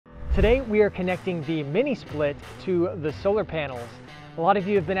Today we are connecting the mini split to the solar panels. A lot of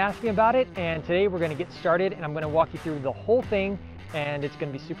you have been asking about it, and today we're going to get started and I'm going to walk you through the whole thing, and it's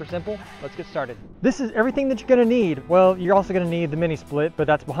going to be super simple. Let's get started. This is everything that you're going to need. Well, you're also going to need the mini split, but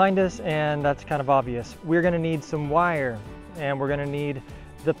that's behind us and that's kind of obvious. We're going to need some wire, and we're going to need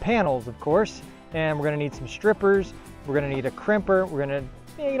the panels, of course, and we're going to need some strippers. We're going to need a crimper. We're going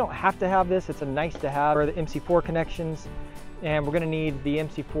to, you don't have to have this, it's a nice to have, or the MC4 connections. And we're going to need the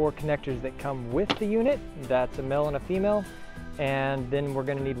MC4 connectors that come with the unit. That's a male and a female. And then we're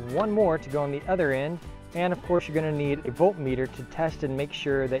going to need one more to go on the other end. And of course you're going to need a voltmeter to test and make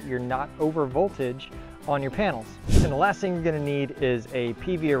sure that you're not over voltage on your panels. And the last thing you're going to need is a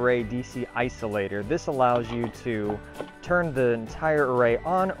PV array DC isolator. This allows you to turn the entire array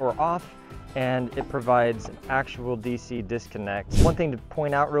on or off, and it provides an actual DC disconnect. One thing to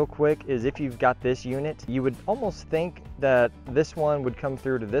point out real quick is if you've got this unit, you would almost think that this one would come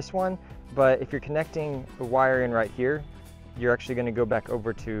through to this one, but if you're connecting the wire in right here, you're actually going to go back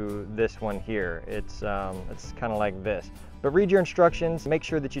over to this one here. It's kind of like this. But read your instructions, make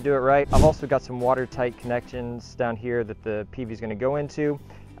sure that you do it right. I've also got some watertight connections down here that the PV is going to go into.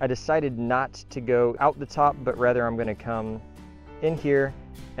 I decided not to go out the top, but rather I'm going to come in here,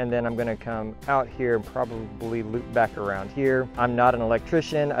 and then I'm going to come out here and probably loop back around here. I'm not an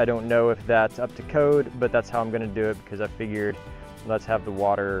electrician. I don't know if that's up to code, but that's how I'm going to do it because I figured let's have the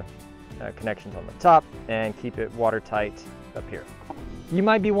water connections on the top and keep it watertight up here. You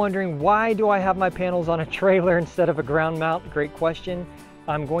might be wondering, why do I have my panels on a trailer instead of a ground mount? Great question.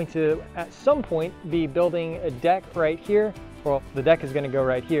 I'm going to at some point be building a deck right here. Well, the deck is going to go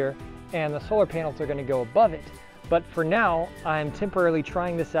right here and the solar panels are going to go above it. But for now, I'm temporarily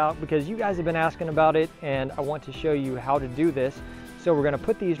trying this out because you guys have been asking about it and I want to show you how to do this. So we're going to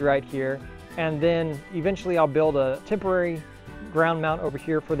put these right here, and then eventually I'll build a temporary ground mount over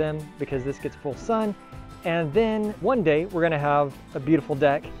here for them because this gets full sun. And then one day we're going to have a beautiful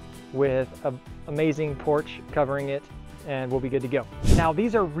deck with an amazing porch covering it, and we'll be good to go. Now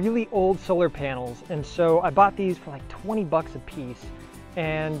these are really old solar panels, and so I bought these for like 20 bucks a piece.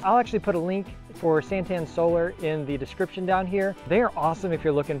 And I'll actually put a link for Santan Solar in the description down here. They are awesome if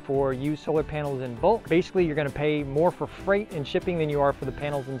you're looking for used solar panels in bulk. Basically, you're going to pay more for freight and shipping than you are for the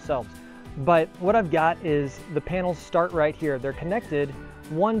panels themselves. But what I've got is the panels start right here. They're connected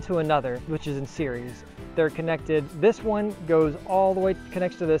one to another, which is in series. They're connected. This one goes all the way,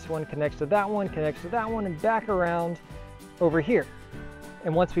 connects to this one, connects to that one, connects to that one, and back around over here.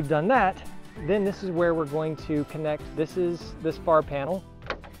 And once we've done that, then this is where we're going to connect. This is this far panel,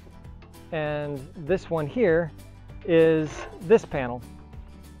 and this one here is this panel.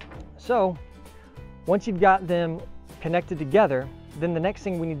 So once you've got them connected together, then the next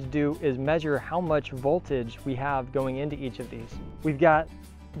thing we need to do is measure how much voltage we have going into each of these. We've got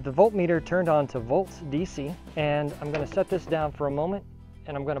the voltmeter turned on to volts DC, and I'm going to set this down for a moment,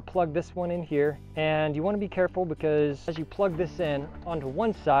 and I'm going to plug this one in here. And you want to be careful because as you plug this in onto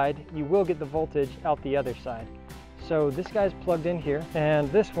one side, you will get the voltage out the other side. So this guy's plugged in here,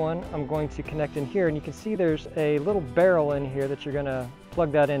 and this one I'm going to connect in here, and you can see there's a little barrel in here that you're going to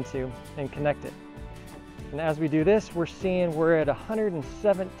plug that into and connect it. And as we do this, we're seeing we're at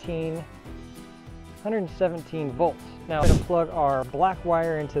 117 volts. Now we're going to plug our black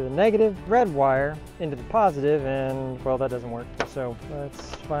wire into the negative, red wire into the positive, and well, that doesn't work. So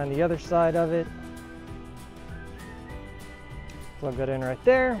let's find the other side of it. Plug that in right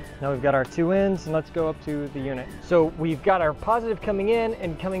there. Now we've got our two ends, and let's go up to the unit. So we've got our positive coming in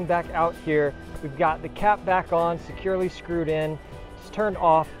and coming back out here. We've got the cap back on, securely screwed in. It's turned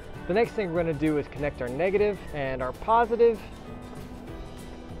off. The next thing we're going to do is connect our negative and our positive.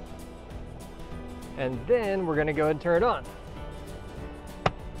 And then we're going to go ahead and turn it on.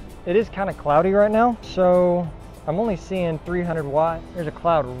 It is kind of cloudy right now, so I'm only seeing 300 watt. There's a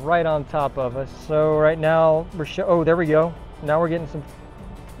cloud right on top of us. So right now we're oh, there we go. Now we're getting some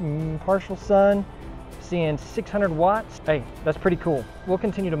partial sun, seeing 600 watts. Hey, that's pretty cool. We'll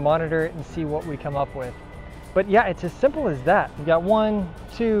continue to monitor it and see what we come up with. But yeah, it's as simple as that. We've got 1,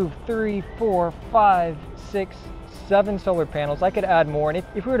 2, 3, 4, 5, 6, 7 solar panels. I could add more, and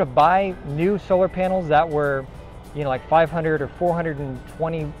if we were to buy new solar panels that were, you know, like 500 or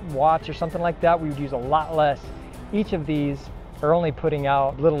 420 watts or something like that, we would use a lot less. Each of these are only putting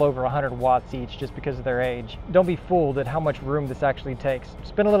out a little over 100 watts each just because of their age. Don't be fooled at how much room this actually takes.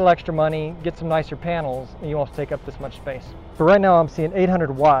 Spend a little extra money, get some nicer panels, and you won't take up this much space. But right now I'm seeing 800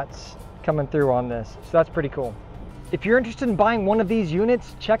 watts coming through on this, so that's pretty cool. If you're interested in buying one of these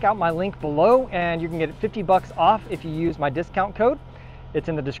units, check out my link below and you can get 50 bucks off if you use my discount code. It's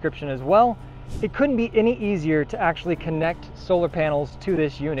in the description as well. It couldn't be any easier to actually connect solar panels to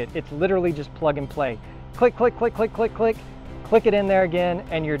this unit. It's literally just plug and play. Click, click, click, click, click, click, click it in there again,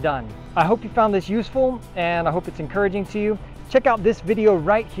 and you're done. I hope you found this useful, and I hope it's encouraging to you. Check out this video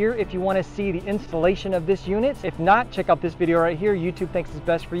right here if you want to see the installation of this unit. If not, check out this video right here. YouTube thinks it's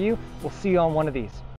best for you. We'll see you on one of these.